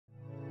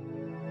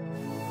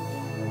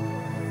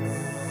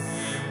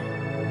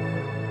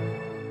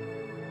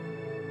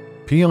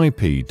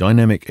PIP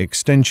dynamic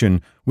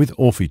extension with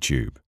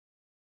Orfitube.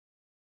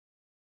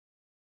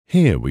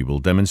 Here we will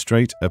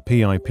demonstrate a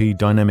PIP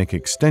dynamic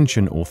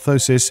extension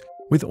orthosis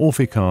with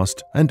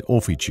Orficast and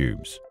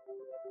Orfitubes.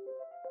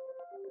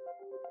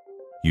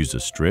 Use a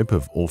strip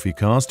of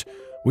Orficast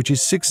which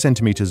is 6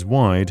 cm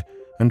wide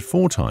and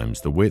 4 times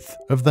the width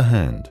of the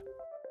hand.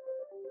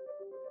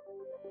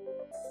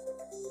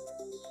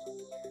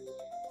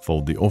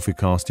 Fold the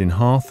Orficast in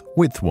half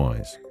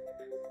widthwise.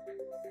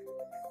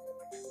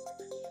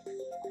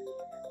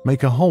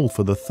 Make a hole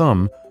for the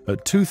thumb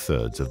at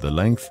 2/3 of the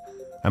length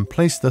and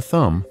place the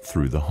thumb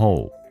through the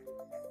hole.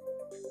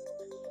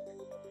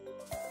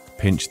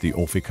 Pinch the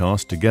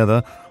Orficast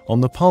together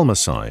on the palmar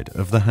side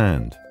of the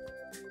hand.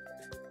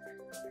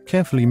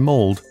 Carefully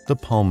mold the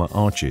palmar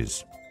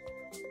arches.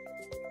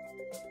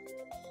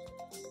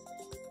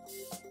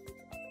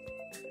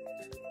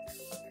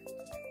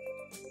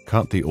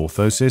 Cut the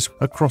orthosis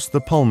across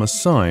the palmar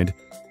side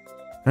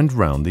and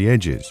round the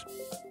edges.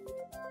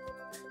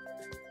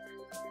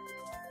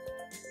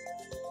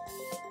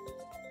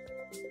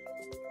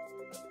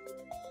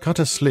 Cut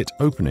a slit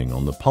opening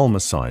on the palmar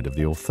side of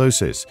the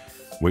orthosis,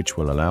 which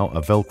will allow a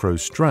Velcro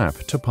strap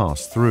to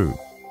pass through.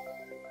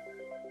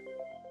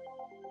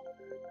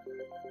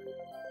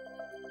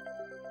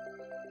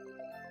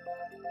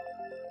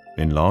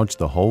 Enlarge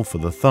the hole for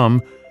the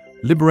thumb,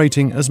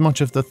 liberating as much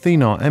of the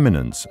thenar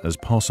eminence as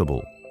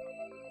possible.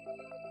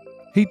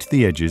 Heat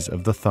the edges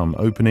of the thumb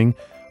opening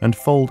and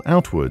fold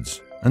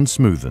outwards and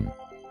smoothen.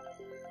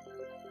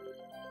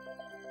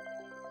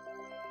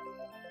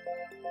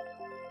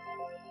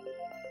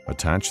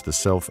 Attach the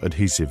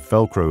self-adhesive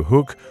Velcro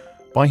hook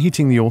by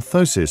heating the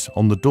orthosis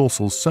on the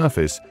dorsal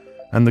surface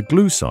and the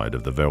glue side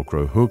of the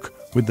Velcro hook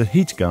with the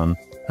heat gun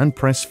and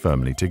press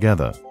firmly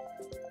together.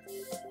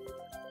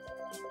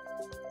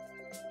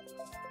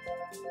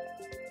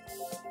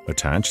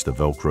 Attach the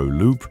Velcro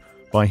loop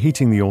by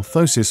heating the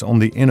orthosis on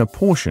the inner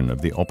portion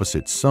of the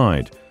opposite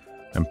side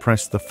and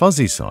press the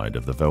fuzzy side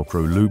of the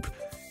Velcro loop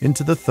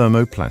into the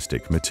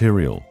thermoplastic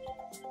material.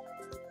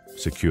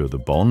 Secure the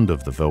bond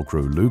of the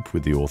Velcro loop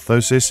with the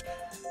orthosis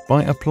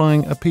by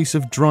applying a piece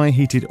of dry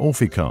heated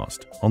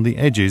Orficast on the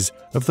edges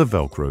of the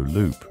Velcro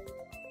loop.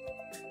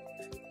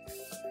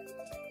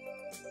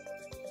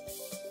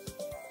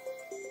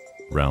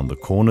 Round the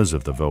corners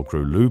of the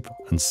Velcro loop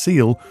and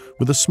seal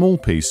with a small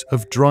piece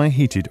of dry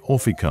heated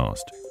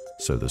Orficast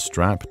so the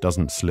strap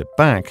doesn't slip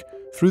back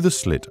through the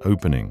slit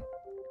opening.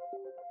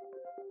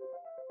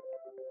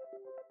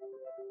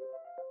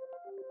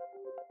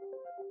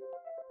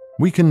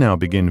 We can now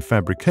begin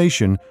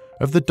fabrication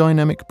of the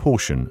dynamic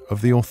portion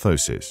of the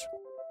orthosis.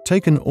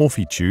 Take an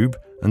Orfitube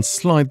and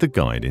slide the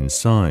guide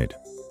inside.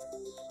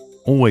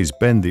 Always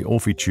bend the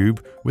Orfitube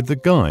with the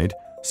guide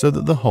so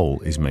that the hole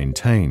is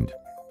maintained.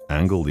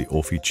 Angle the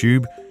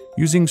Orfitube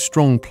using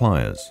strong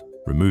pliers.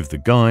 Remove the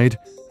guide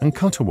and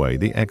cut away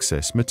the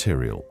excess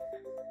material.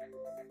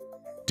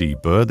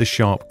 Deburr the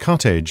sharp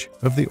cut edge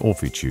of the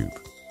Orfitube.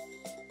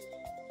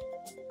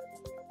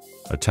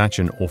 Attach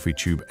an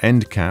Orfitube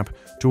end cap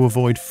to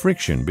avoid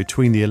friction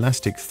between the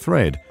elastic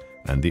thread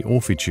and the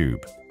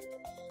Orfitube.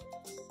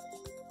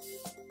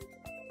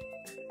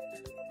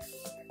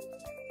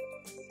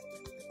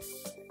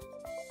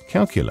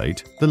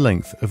 Calculate the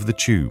length of the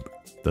tube.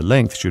 The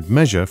length should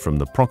measure from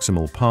the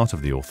proximal part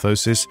of the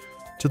orthosis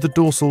to the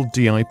dorsal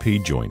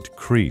DIP joint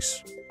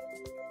crease.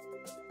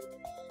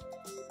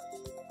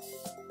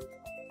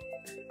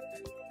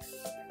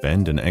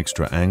 Bend an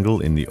extra angle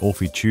in the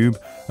Orfitube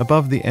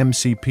above the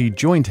MCP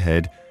joint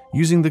head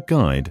using the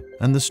guide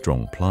and the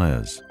strong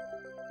pliers.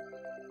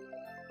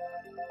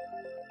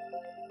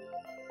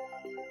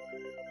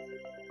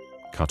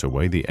 Cut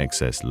away the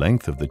excess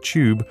length of the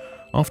tube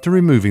after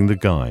removing the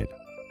guide.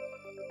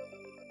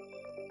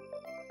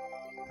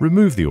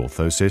 Remove the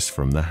orthosis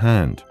from the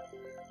hand.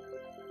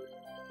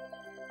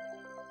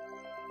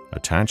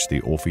 Attach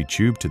the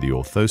Orfitube to the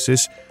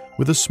orthosis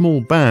with a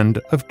small band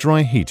of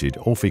dry heated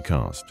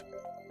Orficast.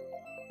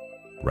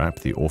 Wrap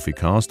the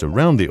Orficast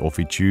around the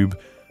Orfitube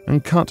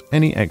and cut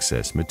any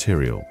excess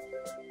material.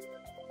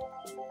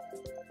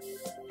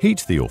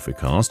 Heat the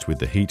Orficast with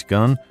the heat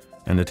gun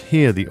and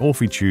adhere the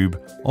Orfitube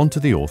onto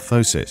the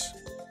orthosis.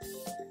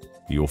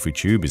 The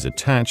Orfitube is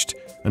attached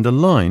and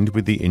aligned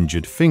with the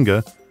injured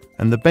finger,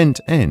 and the bent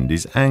end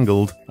is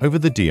angled over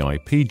the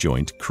DIP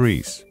joint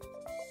crease.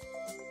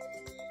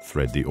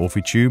 Thread the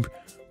Orfitube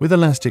with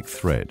elastic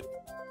thread.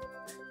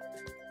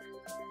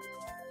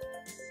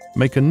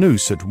 Make a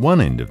noose at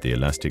one end of the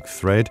elastic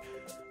thread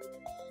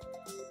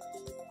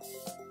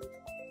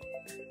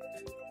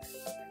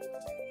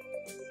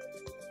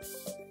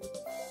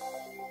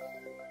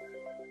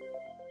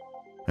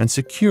and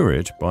secure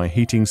it by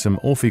heating some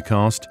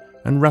Orficast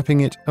and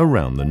wrapping it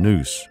around the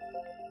noose.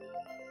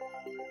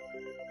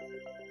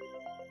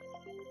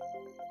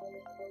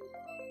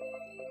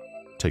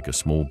 Take a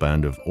small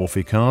band of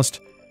Orficast,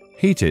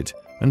 heat it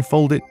and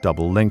fold it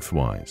double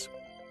lengthwise.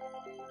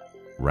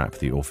 Wrap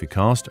the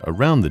Orficast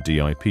around the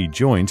DIP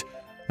joint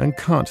and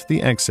cut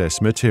the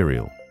excess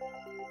material.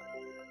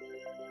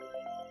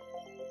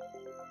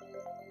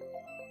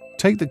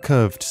 Take the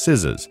curved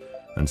scissors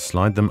and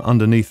slide them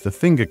underneath the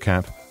finger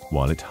cap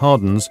while it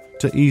hardens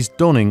to ease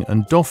donning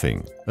and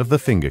doffing of the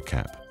finger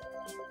cap.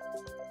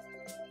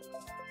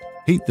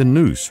 Heat the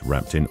noose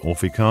wrapped in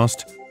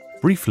Orficast,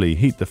 briefly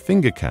heat the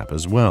finger cap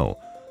as well,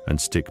 and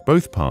stick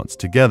both parts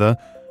together,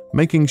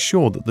 making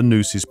sure that the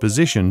noose is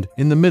positioned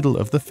in the middle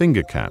of the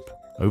finger cap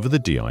over the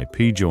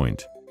DIP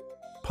joint.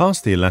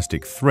 Pass the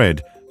elastic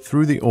thread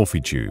through the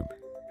Orfitube.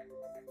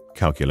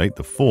 Calculate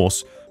the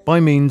force by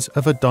means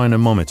of a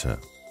dynamometer.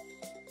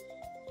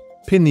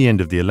 Pin the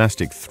end of the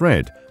elastic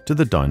thread to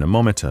the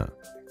dynamometer.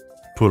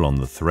 Pull on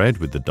the thread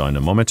with the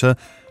dynamometer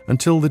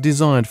until the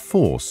desired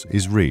force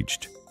is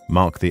reached.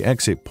 Mark the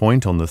exit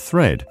point on the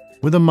thread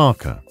with a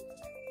marker.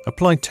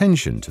 Apply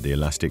tension to the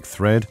elastic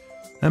thread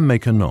and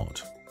make a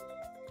knot.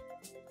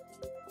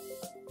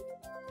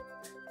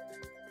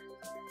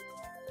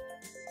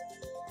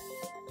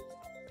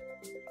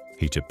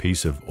 Heat a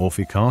piece of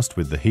Orficast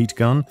with the heat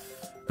gun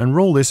and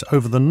roll this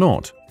over the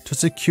knot to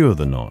secure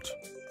the knot.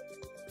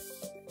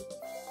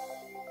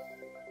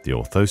 The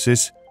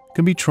orthosis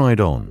can be tried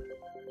on.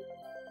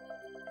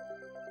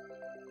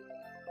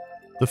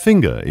 The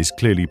finger is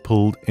clearly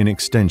pulled in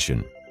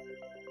extension.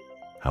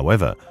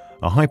 However,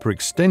 a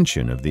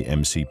hyperextension of the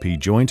MCP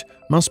joint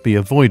must be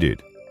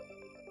avoided.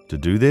 To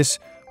do this,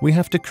 we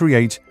have to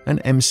create an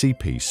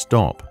MCP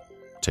stop.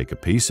 Take a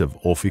piece of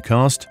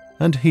Orficast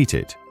and heat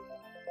it.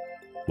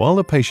 While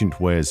the patient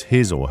wears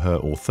his or her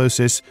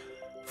orthosis,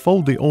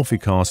 fold the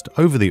Orficast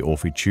over the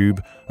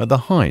Orfitube at the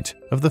height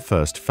of the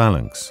first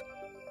phalanx.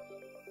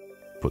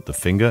 Put the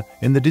finger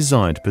in the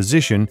desired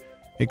position,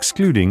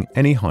 excluding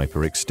any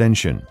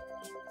hyperextension.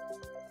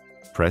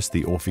 Press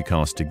the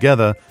Orficast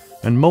together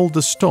and mold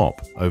the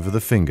stop over the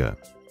finger.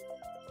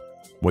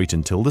 Wait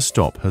until the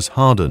stop has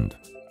hardened.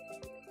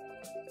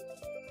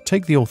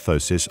 Take the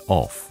orthosis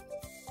off.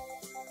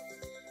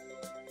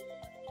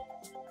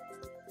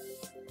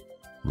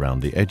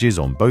 Round the edges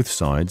on both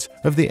sides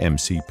of the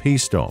MCP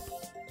stop.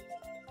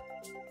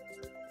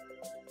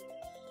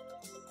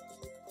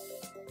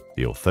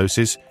 The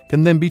orthosis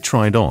can then be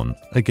tried on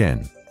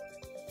again.